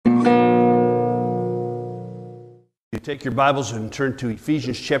take your Bibles and turn to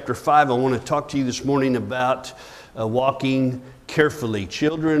Ephesians chapter 5, I want to talk to you this morning about walking carefully.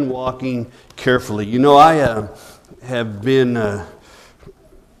 Children walking carefully. You know, I have been, I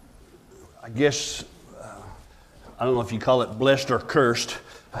don't know if you call it blessed or cursed.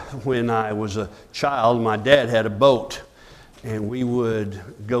 When I was a child, my dad had a boat, and we would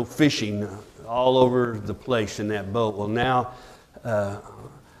go fishing all over the place in that boat. Well, now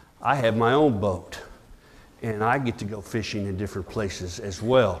I have my own boat, and I get to go fishing in different places as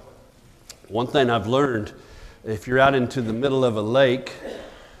well. One thing I've learned, if you're out into the middle of a lake,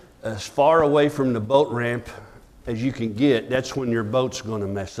 as far away from the boat ramp as you can get, that's when your boat's going to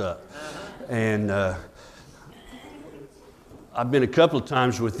mess up. And I've been a couple of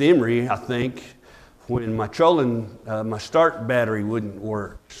times with Emery, I think, when my trolling, my start battery wouldn't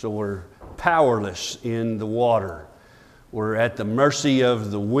work. So we're powerless in the water. We're at the mercy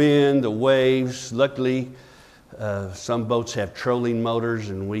of the wind, the waves. Luckily, some boats have trolling motors,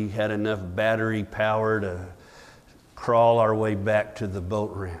 and we had enough battery power to crawl our way back to the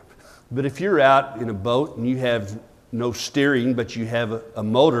boat ramp. But if you're out in a boat and you have no steering, but you have a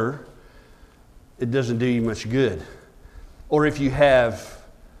motor, it doesn't do you much good. Or if you have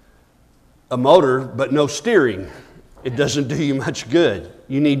a motor but no steering, it doesn't do you much good.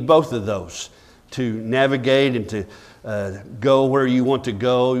 You need both of those to navigate and to go where you want to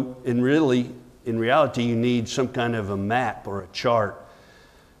go. And really, in reality, you need some kind of a map or a chart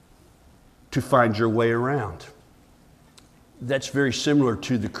to find your way around. That's very similar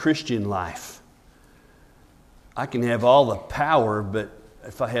to the Christian life. I can have all the power, but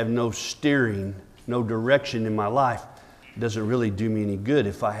if I have no steering, no direction in my life, it doesn't really do me any good.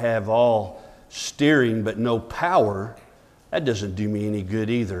 If I have all steering but no power, that doesn't do me any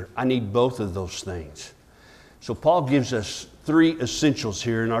good either. I need both of those things. So Paul gives us three essentials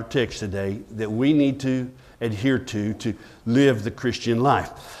here in our text today that we need to adhere to live the Christian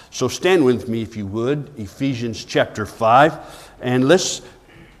life. So stand with me if you would, Ephesians chapter 5, and let's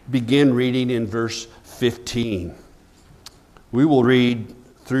begin reading in verse 15. We will read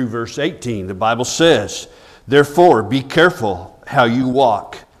through verse 18. The Bible says, "Therefore be careful how you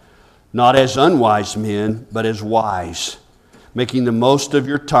walk, not as unwise men, but as wise, making the most of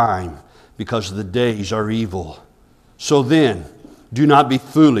your time, because the days are evil. So then, do not be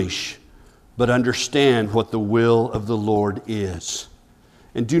foolish, but understand what the will of the Lord is.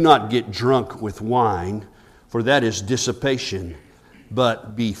 And do not get drunk with wine, for that is dissipation,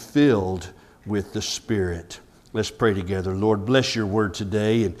 but be filled with the Spirit." Let's pray together. Lord, bless your word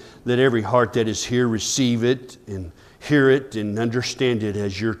today, and let every heart that is here receive it and hear it and understand it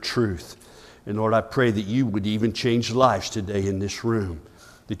as your truth. And Lord, I pray that you would even change lives today in this room,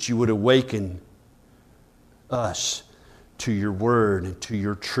 that you would awaken us to your word and to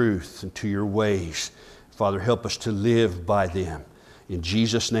your truth and to your ways. Father, help us to live by them. In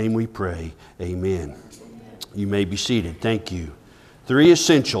Jesus' name we pray, amen. You may be seated. Thank you. Three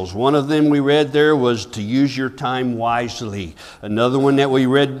essentials. One of them we read there was to use your time wisely. Another one that we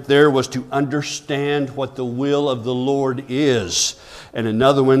read there was to understand what the will of the Lord is. And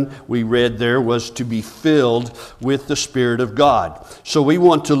another one we read there was to be filled with the Spirit of God. So we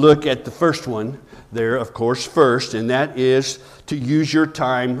want to look at the first one there, of course, first, and that is to use your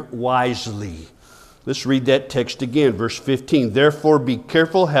time wisely. Let's read that text again, verse 15. "Therefore be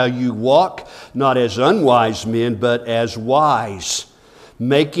careful how you walk, not as unwise men, but as wise,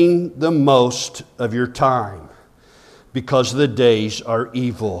 making the most of your time, because the days are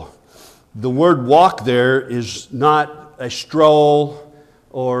evil." The word walk there is not a stroll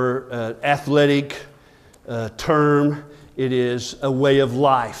or athletic term. It is a way of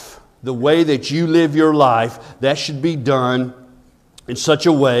life. The way that you live your life, that should be done in such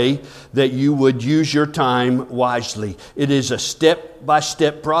a way that you would use your time wisely. It is a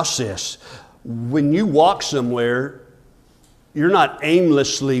step-by-step process. When you walk somewhere, you're not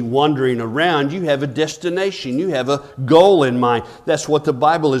aimlessly wandering around. You have a destination. You have a goal in mind. That's what the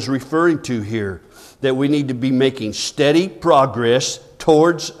Bible is referring to here, that we need to be making steady progress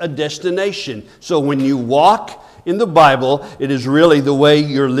towards a destination. So when you walk in the Bible, it is really the way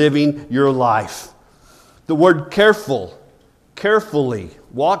you're living your life. The word careful, carefully,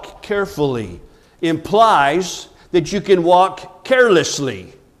 walk carefully, implies that you can walk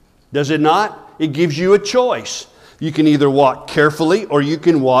carelessly. Does it not? It gives you a choice. You can either walk carefully or you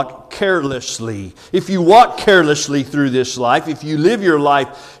can walk carelessly. If you walk carelessly through this life, if you live your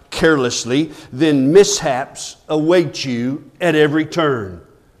life carelessly, then mishaps await you at every turn.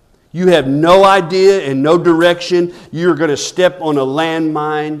 You have no idea and no direction. You're going to step on a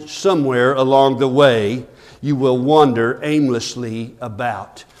landmine somewhere along the way. You will wander aimlessly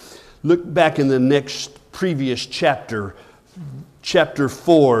about. Look back in the next previous chapter, chapter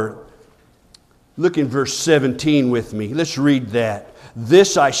 4. Look in verse 17 with me. Let's read that.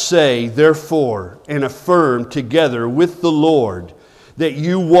 This I say, therefore, and affirm together with the Lord, that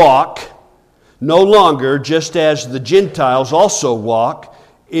you walk no longer just as the Gentiles also walk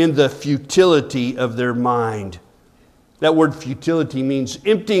in the futility of their mind. That word futility means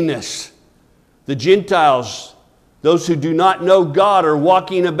emptiness. The Gentiles, those who do not know God, are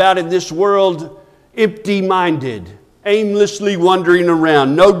walking about in this world empty-minded, aimlessly wandering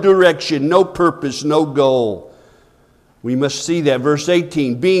around, no direction, no purpose, no goal. We must see that. Verse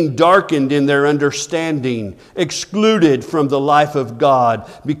 18, being darkened in their understanding, excluded from the life of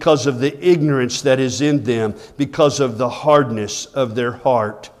God because of the ignorance that is in them, because of the hardness of their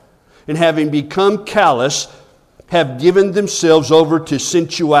heart. And having become callous, have given themselves over to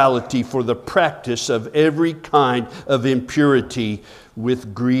sensuality for the practice of every kind of impurity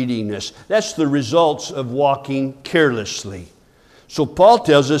with greediness. That's the results of walking carelessly. So Paul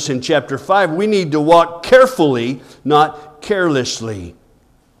tells us in chapter 5, we need to walk carefully, not carelessly.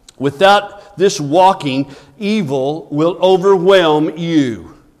 Without this walking, evil will overwhelm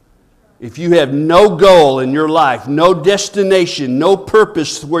you. If you have no goal in your life, no destination, no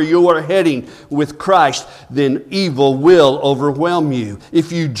purpose where you are heading with Christ, then evil will overwhelm you.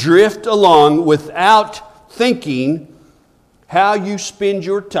 If you drift along without thinking how you spend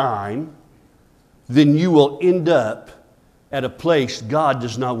your time, then you will end up at a place God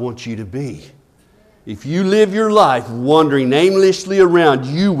does not want you to be. If you live your life wandering aimlessly around,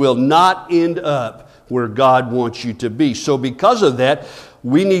 you will not end up where God wants you to be. So because of that,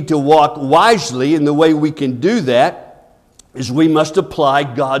 we need to walk wisely, and the way we can do that is we must apply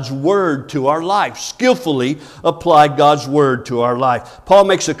God's Word to our life, skillfully apply God's Word to our life. Paul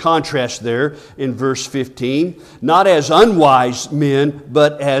makes a contrast there in verse 15, not as unwise men,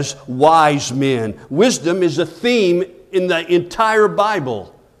 but as wise men. Wisdom is a theme in the entire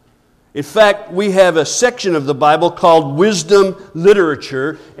Bible. In fact, we have a section of the Bible called wisdom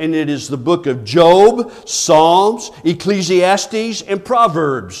literature, and it is the book of Job, Psalms, Ecclesiastes, and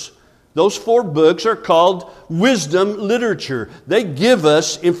Proverbs. Those 4 books are called wisdom literature. They give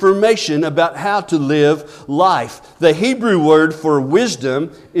us information about how to live life. The Hebrew word for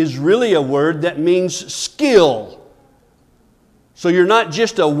wisdom is really a word that means skill. So you're not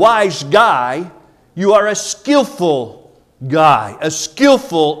just a wise guy, you are a skillful guy, a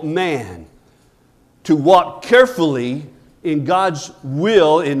skillful man. To walk carefully in God's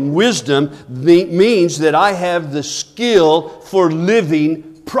will, in wisdom, means that I have the skill for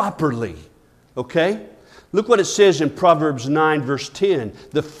living properly. Okay? Look what it says in Proverbs 9 verse 10.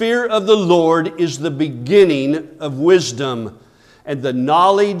 The fear of the Lord is the beginning of wisdom, and the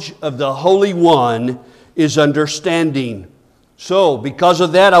knowledge of the Holy One is understanding. So, because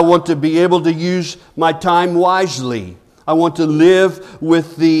of that, I want to be able to use my time wisely. I want to live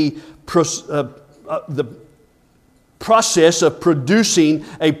with the process of producing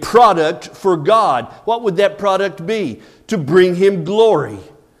a product for God. What would that product be? To bring Him glory,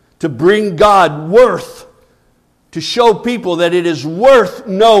 to bring God worth, to show people that it is worth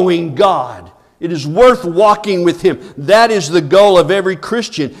knowing God. It is worth walking with Him. That is the goal of every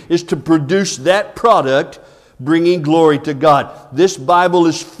Christian, is to produce that product bringing glory to God. This Bible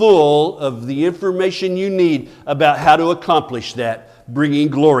is full of the information you need about how to accomplish that, bringing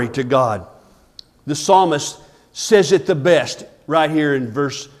glory to God. The psalmist says it the best right here in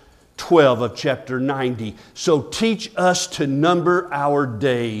verse 12 of chapter 90. So teach us to number our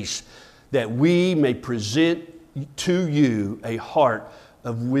days, that we may present to you a heart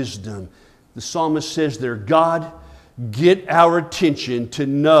of wisdom. The psalmist says there, God, get our attention to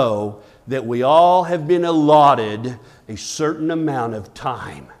know that we all have been allotted a certain amount of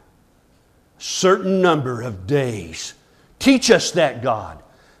time, a certain number of days. Teach us that, God,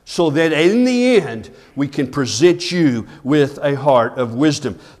 so that in the end we can present you with a heart of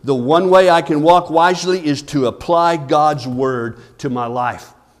wisdom. The one way I can walk wisely is to apply God's Word to my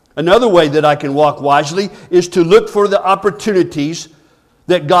life. Another way that I can walk wisely is to look for the opportunities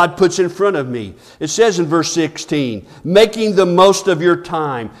that God puts in front of me. It says in verse 16, making the most of your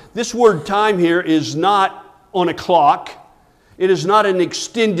time. This word time here is not on a clock. It is not an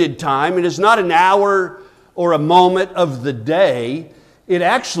extended time. It is not an hour or a moment of the day. It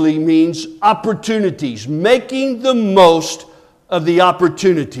actually means opportunities. Making the most of the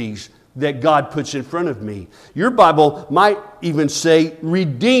opportunities that God puts in front of me. Your Bible might even say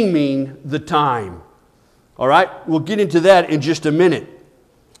redeeming the time. All right? We'll get into that in just a minute.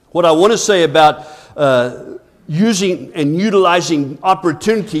 What I want to say about using and utilizing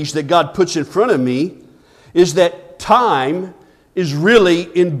opportunities that God puts in front of me is that time is really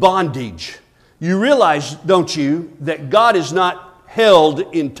in bondage. You realize, don't you, that God is not held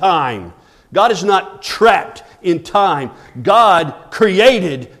in time. God is not trapped in time. God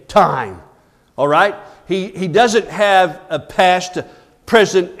created time. All right? He doesn't have a past, a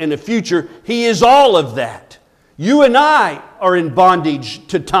present, and a future. He is all of that. You and I are in bondage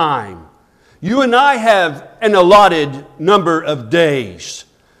to time. You and I have an allotted number of days.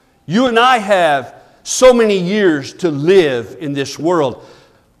 You and I have so many years to live in this world.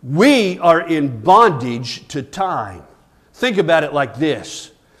 We are in bondage to time. Think about it like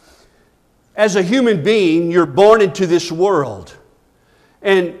this. As a human being, you're born into this world.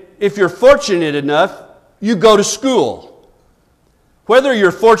 And if you're fortunate enough, you go to school. Whether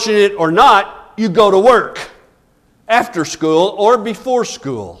you're fortunate or not, you go to work after school or before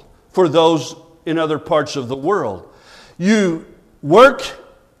school for those in other parts of the world. You work,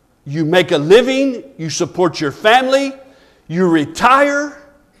 you make a living, you support your family, you retire.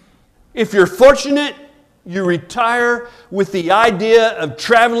 If you're fortunate, you retire with the idea of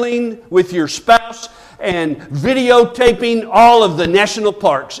traveling with your spouse and videotaping all of the national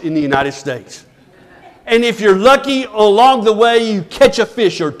parks in the United States. And if you're lucky, along the way you catch a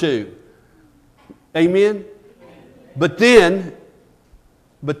fish or two. Amen? But then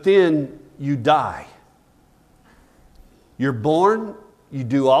you die. You're born, you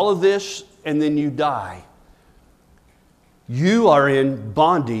do all of this, and then you die. You are in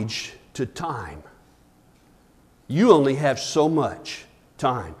bondage to time. You only have so much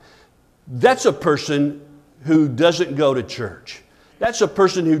time. That's a person who doesn't go to church. That's a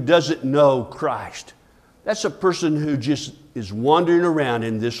person who doesn't know Christ. That's a person who just is wandering around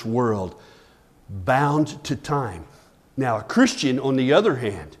in this world, bound to time. Now, a Christian, on the other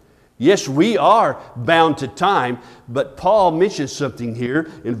hand, yes, we are bound to time, but Paul mentions something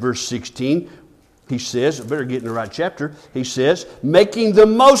here in verse 16. He says, I better get in the right chapter. He says, making the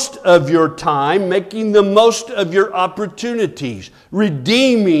most of your time, making the most of your opportunities,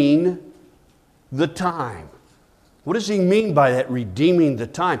 redeeming the time. What does he mean by that, redeeming the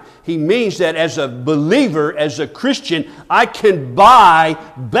time? He means that as a believer, as a Christian, I can buy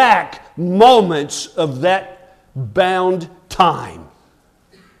back moments of that bound time.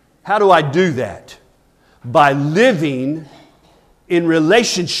 How do I do that? By living in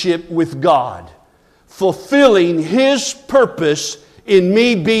relationship with God, fulfilling His purpose in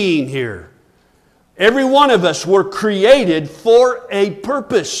me being here. Every one of us were created for a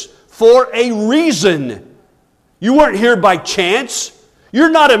purpose, for a reason. You weren't here by chance. You're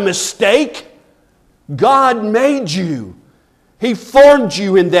not a mistake. God made you. He formed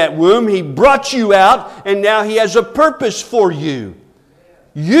you in that womb. He brought you out, and now He has a purpose for you.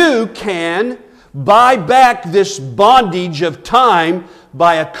 You can buy back this bondage of time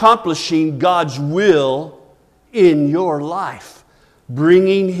by accomplishing God's will in your life,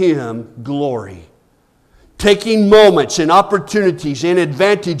 bringing Him glory. Taking moments and opportunities and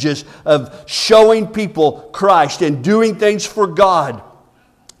advantages of showing people Christ and doing things for God.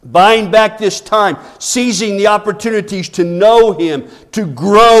 Buying back this time, seizing the opportunities to know Him, to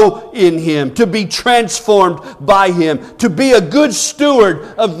grow in Him, to be transformed by Him, to be a good steward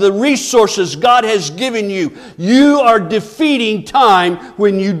of the resources God has given you. You are defeating time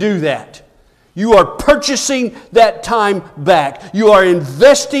when you do that. You are purchasing that time back. You are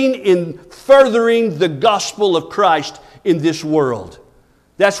investing in furthering the gospel of Christ in this world.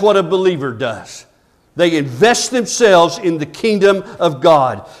 That's what a believer does. They invest themselves in the kingdom of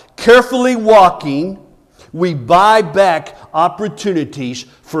God. Carefully walking, we buy back opportunities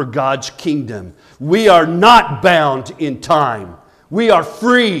for God's kingdom. We are not bound in time. We are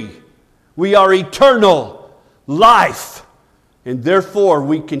free. We are eternal life. And therefore,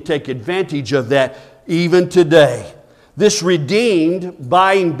 we can take advantage of that even today. This redeemed,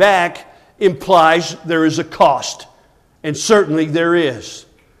 buying back, implies there is a cost. And certainly there is.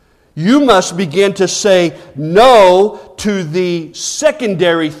 You must begin to say no to the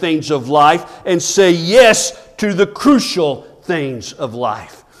secondary things of life and say yes to the crucial things of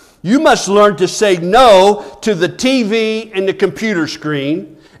life. You must learn to say no to the TV and the computer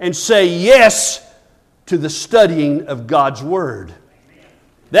screen and say yes to the studying of God's Word.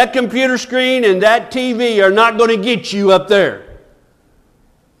 That computer screen and that TV are not going to get you up there.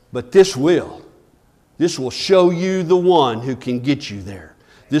 But this will. This will show you the one who can get you there.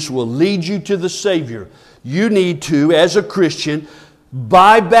 This will lead you to the Savior. You need to, as a Christian,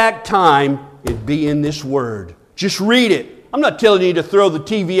 buy back time and be in this Word. Just read it. I'm not telling you to throw the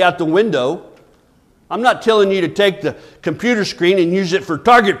TV out the window. I'm not telling you to take the computer screen and use it for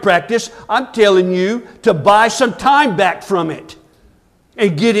target practice. I'm telling you to buy some time back from it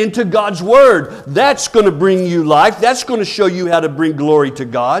and get into God's Word. That's going to bring you life. That's going to show you how to bring glory to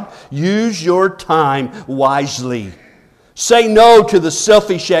God. Use your time wisely. Say no to the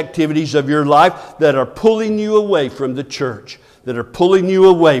selfish activities of your life that are pulling you away from the church, that are pulling you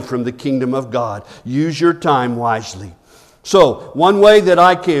away from the kingdom of God. Use your time wisely. So, one way that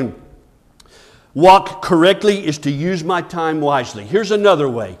I can walk correctly is to use my time wisely. Here's another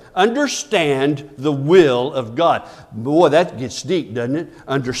way. Understand the will of God. Boy, that gets deep, doesn't it?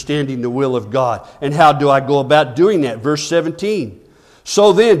 Understanding the will of God. And how do I go about doing that? Verse 17.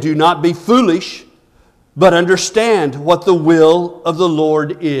 So then, do not be foolish, but understand what the will of the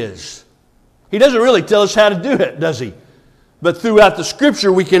Lord is. He doesn't really tell us how to do it, does he? But throughout the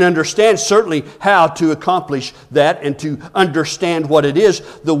Scripture, we can understand certainly how to accomplish that and to understand what it is.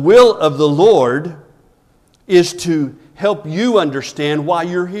 The will of the Lord is to help you understand why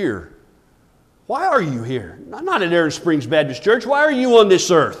you're here. Why are you here? Not at Aaron Springs Baptist Church. Why are you on this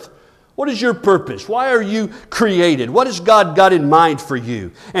earth? What is your purpose? Why are you created? What has God got in mind for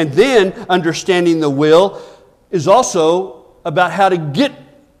you? And then understanding the will is also about how to get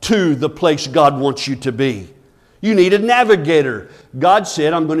to the place God wants you to be. You need a navigator. God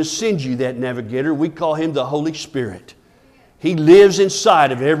said, I'm going to send you that navigator. We call him the Holy Spirit. He lives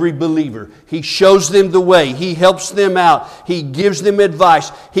inside of every believer. He shows them the way. He helps them out. He gives them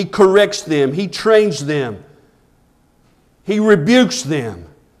advice. He corrects them. He trains them. He rebukes them.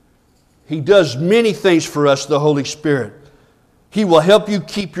 He does many things for us, the Holy Spirit. He will help you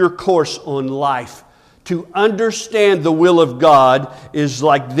keep your course on life. To understand the will of God is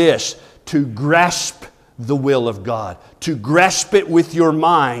like this: to grasp the will of God, to grasp it with your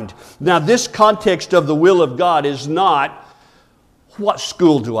mind. Now, this context of the will of God is not, what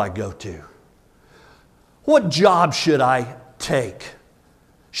school do I go to? What job should I take?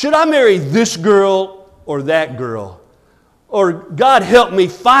 Should I marry this girl or that girl? Or God help me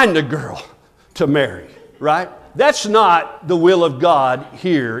find a girl to marry, right? That's not the will of God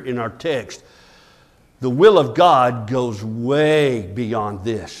here in our text. The will of God goes way beyond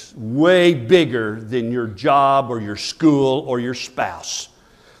this, way bigger than your job or your school or your spouse.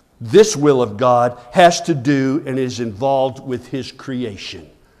 This will of God has to do and is involved with His creation.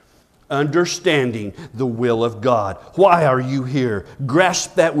 Understanding the will of God. Why are you here?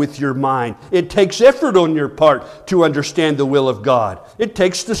 Grasp that with your mind. It takes effort on your part to understand the will of God. It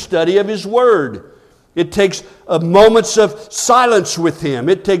takes the study of His Word. It takes moments of silence with Him.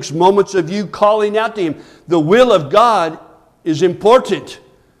 It takes moments of you calling out to Him. The will of God is important.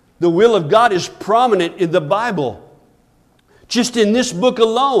 The will of God is prominent in the Bible. Just in this book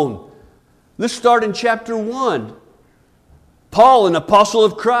alone. Let's start in chapter 1. Paul, an apostle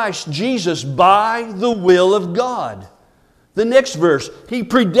of Christ, Jesus, by the will of God. The next verse, He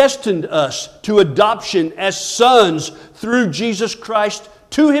predestined us to adoption as sons through Jesus Christ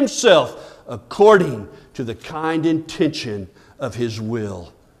to Himself, according to the kind intention of His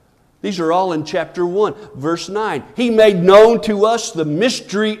will. These are all in chapter 1, verse 9. He made known to us the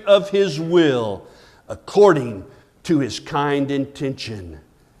mystery of His will, according to His kind intention.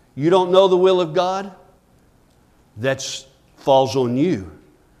 You don't know the will of God? That falls on you.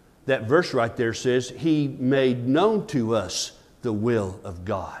 That verse right there says, He made known to us the will of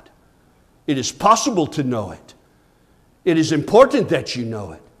God. It is possible to know it. It is important that you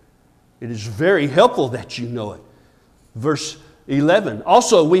know it. It is very helpful that you know it. Verse 11,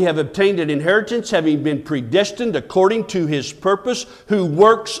 also we have obtained an inheritance, having been predestined according to His purpose, who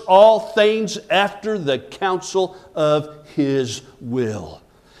works all things after the counsel of His will.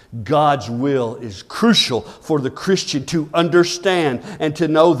 God's will is crucial for the Christian to understand and to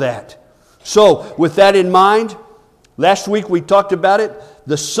know that. So, with that in mind, last week we talked about it,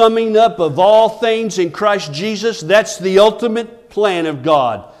 the summing up of all things in Christ Jesus. That's the ultimate plan of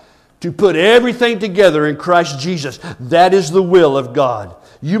God. To put everything together in Christ Jesus. That is the will of God.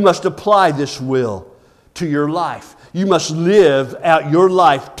 You must apply this will to your life. You must live out your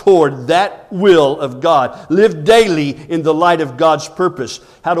life toward that will of God. Live daily in the light of God's purpose.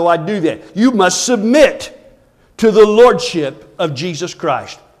 How do I do that? You must submit to the Lordship of Jesus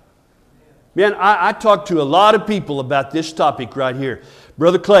Christ. Man, I talk to a lot of people about this topic right here.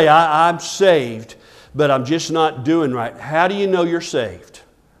 Brother Clay, I'm saved, but I'm just not doing right. How do you know you're saved?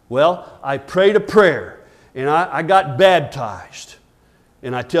 Well, I prayed a prayer and I got baptized.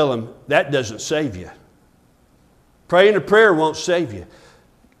 And I tell them, that doesn't save you. Praying a prayer won't save you.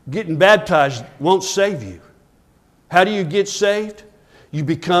 Getting baptized won't save you. How do you get saved? You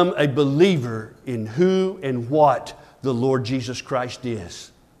become a believer in who and what the Lord Jesus Christ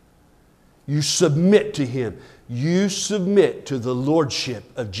is. You submit to Him. You submit to the Lordship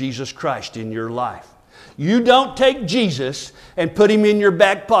of Jesus Christ in your life. You don't take Jesus and put Him in your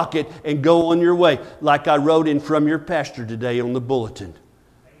back pocket and go on your way, like I wrote in from your pastor today on the bulletin.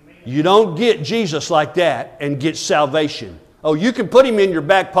 You don't get Jesus like that and get salvation. Oh, you can put Him in your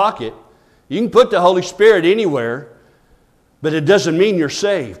back pocket. You can put the Holy Spirit anywhere, but it doesn't mean you're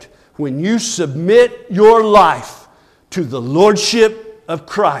saved. When you submit your life to the Lordship of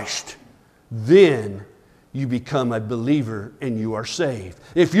Christ, then you become a believer and you are saved.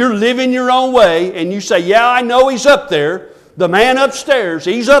 If you're living your own way and you say, yeah, I know He's up there, the man upstairs,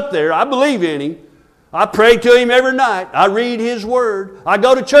 He's up there, I believe in Him, I pray to Him every night, I read His Word, I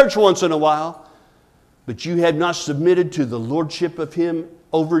go to church once in a while, but you have not submitted to the Lordship of Him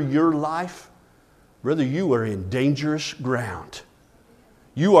over your life, brother, you are in dangerous ground.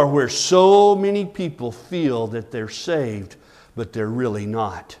 You are where so many people feel that they're saved, but they're really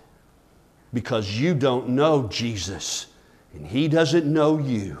not. Because you don't know Jesus, and He doesn't know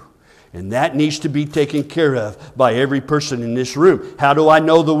you. And that needs to be taken care of by every person in this room. How do I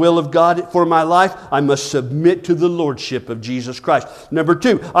know the will of God for my life? I must submit to the Lordship of Jesus Christ. Number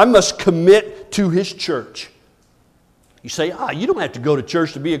 2, I must commit to His church. You say, you don't have to go to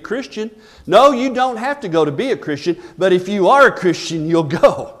church to be a Christian. No, you don't have to go to be a Christian, but if you are a Christian, you'll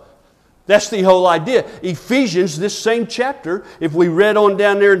go. That's the whole idea. Ephesians, this same chapter, if we read on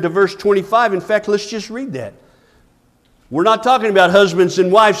down there into verse 25, in fact, let's just read that. We're not talking about husbands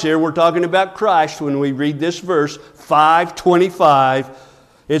and wives here. We're talking about Christ when we read this verse, 5:25.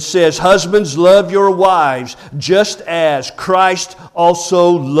 It says, husbands, love your wives, just as Christ also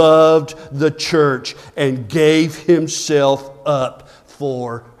loved the church and gave Himself up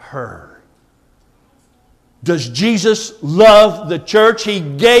for her. Does Jesus love the church? He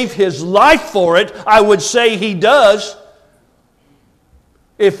gave His life for it. I would say He does.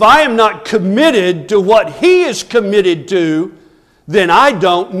 If I am not committed to what He is committed to, then I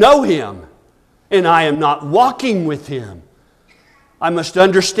don't know Him, and I am not walking with Him. I must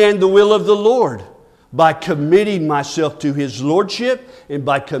understand the will of the Lord by committing myself to His Lordship and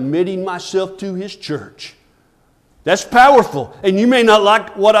by committing myself to His church. That's powerful. And you may not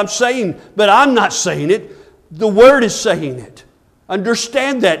like what I'm saying, but I'm not saying it. The Word is saying it.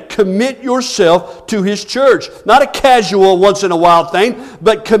 Understand that. Commit yourself to His church. Not a casual once in a while thing,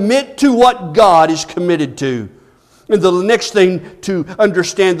 but commit to what God is committed to. And the next thing to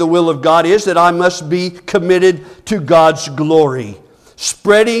understand the will of God is that I must be committed to God's glory.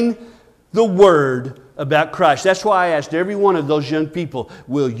 Spreading the word about Christ. That's why I asked every one of those young people,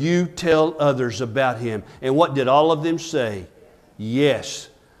 will you tell others about Him? And what did all of them say? Yes.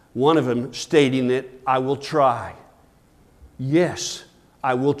 One of them stating that I will try. Yes,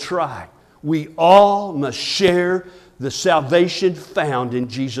 I will try. We all must share the salvation found in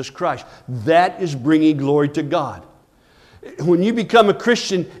Jesus Christ. That is bringing glory to God. When you become a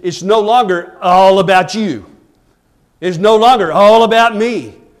Christian, it's no longer all about you. It's no longer all about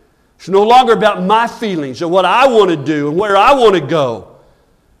me. It's no longer about my feelings and what I want to do and where I want to go.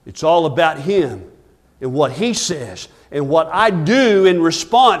 It's all about Him and what He says. And what I do in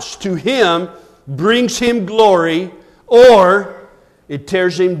response to Him brings Him glory, or it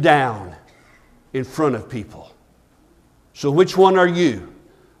tears Him down in front of people. So which one are you?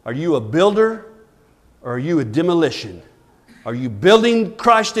 Are you a builder or are you a demolition? Are you building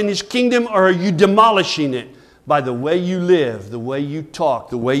Christ in His kingdom, or are you demolishing it by the way you live, the way you talk,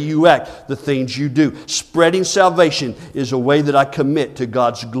 the way you act, the things you do? Spreading salvation is a way that I commit to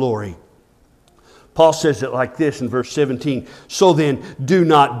God's glory. Paul says it like this in verse 17. So then, do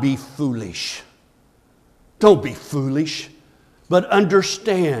not be foolish. Don't be foolish, but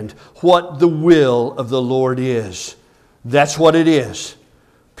understand what the will of the Lord is. That's what it is,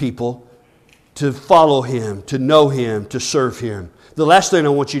 people. To follow Him, to know Him, to serve Him. The last thing I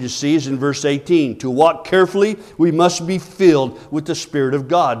want you to see is in verse 18. To walk carefully, we must be filled with the Spirit of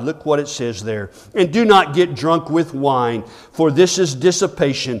God. Look what it says there. And do not get drunk with wine, for this is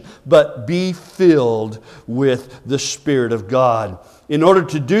dissipation, but be filled with the Spirit of God. In order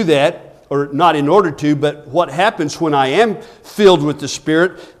to do that, or not in order to, but what happens when I am filled with the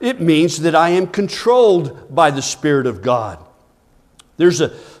Spirit, it means that I am controlled by the Spirit of God. There's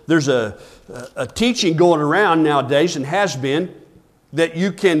a teaching going around nowadays, and has been, that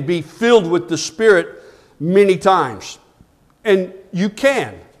you can be filled with the Spirit many times. And you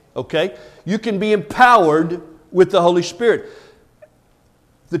can, okay? You can be empowered with the Holy Spirit.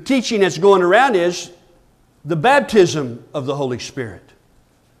 The teaching that's going around is the baptism of the Holy Spirit.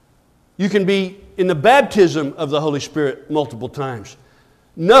 You can be in the baptism of the Holy Spirit multiple times.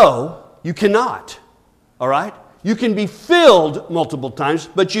 No, you cannot, all right? You can be filled multiple times,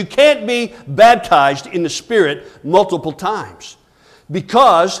 but you can't be baptized in the Spirit multiple times.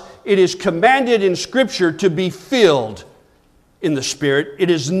 because it is commanded in Scripture to be filled in the Spirit. It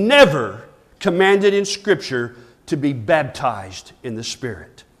is never commanded in Scripture to be baptized in the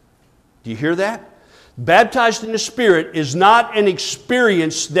Spirit. Do you hear that? Baptized in the Spirit is not an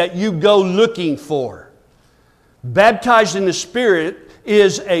experience that you go looking for. Baptized in the Spirit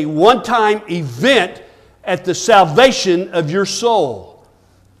is a one-time event at the salvation of your soul.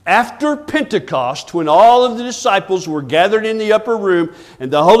 After Pentecost, when all of the disciples were gathered in the upper room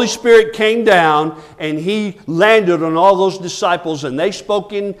and the Holy Spirit came down and He landed on all those disciples and they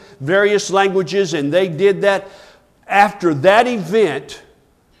spoke in various languages and they did that. After that event,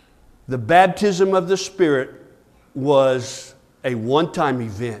 the baptism of the Spirit was a one-time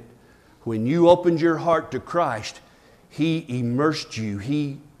event. When you opened your heart to Christ, He immersed you,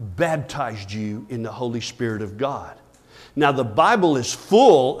 He baptized you in the Holy Spirit of God. Now, the Bible is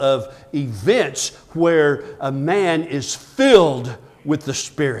full of events where a man is filled with the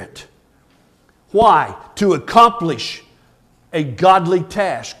Spirit. Why? To accomplish a godly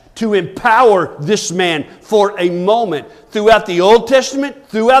task, to empower this man for a moment. Throughout the Old Testament,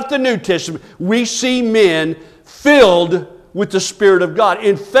 throughout the New Testament, we see men filled with the Spirit of God.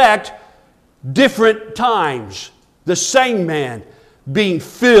 In fact, different times, the same man being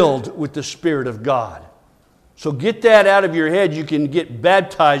filled with the Spirit of God. So get that out of your head. You can get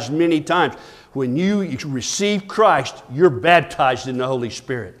baptized many times. When you receive Christ, you're baptized in the Holy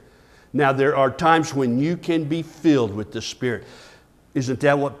Spirit. Now, there are times when you can be filled with the Spirit. Isn't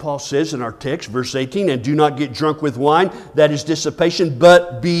that what Paul says in our text, verse 18? And do not get drunk with wine, that is dissipation,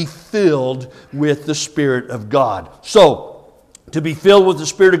 but be filled with the Spirit of God. So, to be filled with the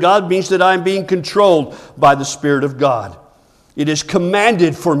Spirit of God means that I am being controlled by the Spirit of God. It is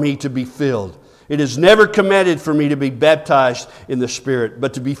commanded for me to be filled. It is never commanded for me to be baptized in the Spirit,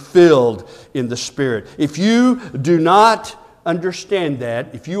 but to be filled in the Spirit. If you do not understand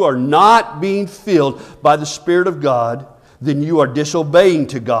that, if you are not being filled by the Spirit of God, then you are disobeying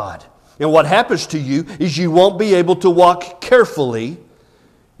to God. And what happens to you is you won't be able to walk carefully,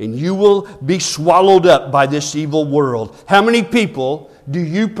 and you will be swallowed up by this evil world. How many people do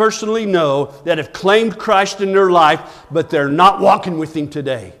you personally know that have claimed Christ in their life, but they're not walking with Him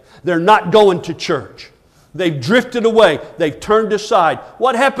today? They're not going to church. They've drifted away. They've turned aside.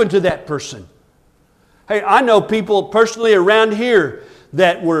 What happened to that person? Hey, I know people personally around here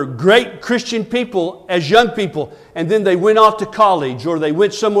that were great Christian people as young people, and then they went off to college or they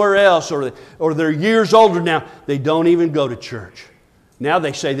went somewhere else or they're years older now. They don't even go to church. Now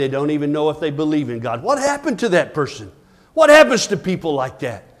they say they don't even know if they believe in God. What happened to that person? What happens to people like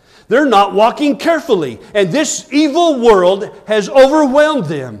that? They're not walking carefully, and this evil world has overwhelmed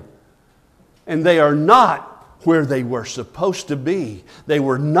them. And they are not where they were supposed to be. They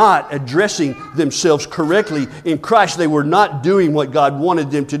were not addressing themselves correctly in Christ. They were not doing what God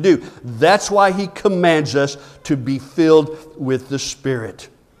wanted them to do. That's why He commands us to be filled with the Spirit.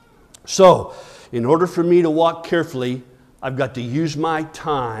 So, in order for me to walk carefully, I've got to use my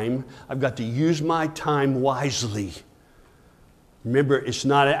time. I've got to use my time wisely. Remember, it's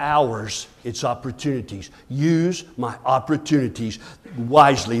not hours, it's opportunities. Use my opportunities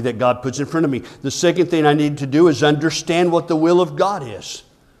wisely that God puts in front of me. The second thing I need to do is understand what the will of God is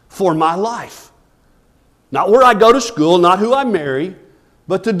for my life. Not where I go to school, not who I marry,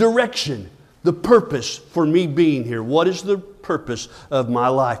 but the direction, the purpose for me being here. What is the purpose of my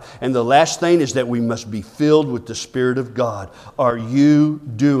life? And the last thing is that we must be filled with the Spirit of God. Are you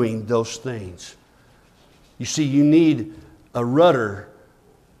doing those things? You see, you need a rudder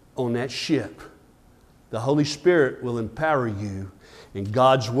on that ship. The Holy Spirit will empower you, and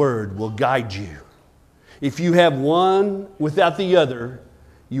God's Word will guide you. If you have one without the other,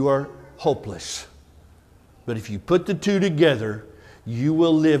 you are hopeless. But if you put the two together, you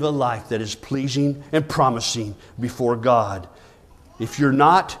will live a life that is pleasing and promising before God. If you're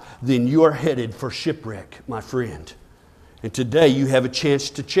not, then you are headed for shipwreck, my friend. And today you have a chance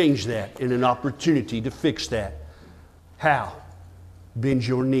to change that and an opportunity to fix that. How? Bend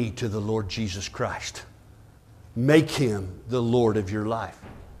your knee to the Lord Jesus Christ. Make Him the Lord of your life.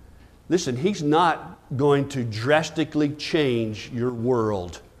 Listen, He's not going to drastically change your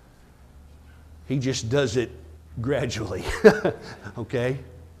world. He just does it gradually. Okay?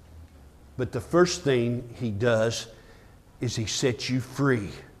 But the first thing He does is He sets you free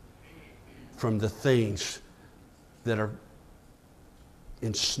from the things that are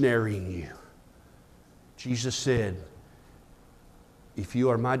ensnaring you. Jesus said, if you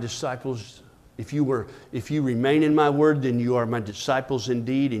are my disciples, if you remain in my word, then you are my disciples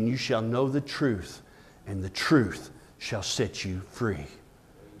indeed, and you shall know the truth, and the truth shall set you free.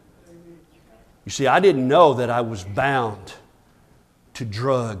 You see, I didn't know that I was bound to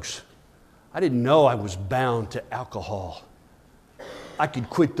drugs. I didn't know I was bound to alcohol. I could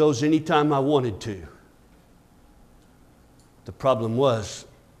quit those anytime I wanted to. The problem was,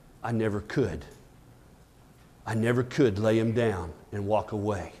 I never could. I never could lay them down and walk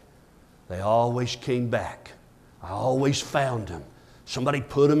away. They always came back. I always found them. Somebody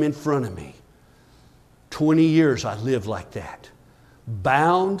put them in front of me. 20 years I lived like that,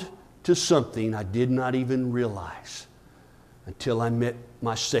 bound to something I did not even realize until I met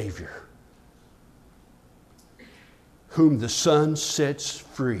my Savior. Whom the Son sets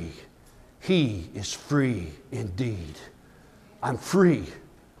free, he is free indeed. I'm free.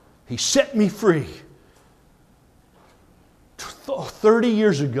 He set me free. 30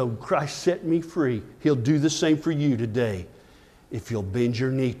 years ago, Christ set me free. He'll do the same for you today if you'll bend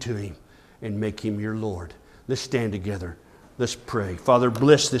your knee to Him and make Him your Lord. Let's stand together. Let's pray. Father,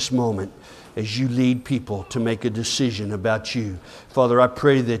 bless this moment as you lead people to make a decision about you. Father, I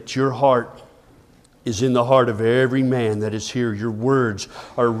pray that your heart is in the heart of every man that is here. Your words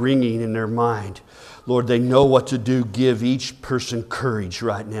are ringing in their mind. Lord, they know what to do. Give each person courage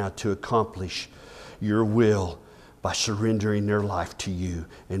right now to accomplish your will by surrendering their life to you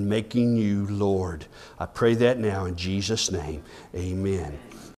and making you Lord. I pray that now in Jesus' name. Amen.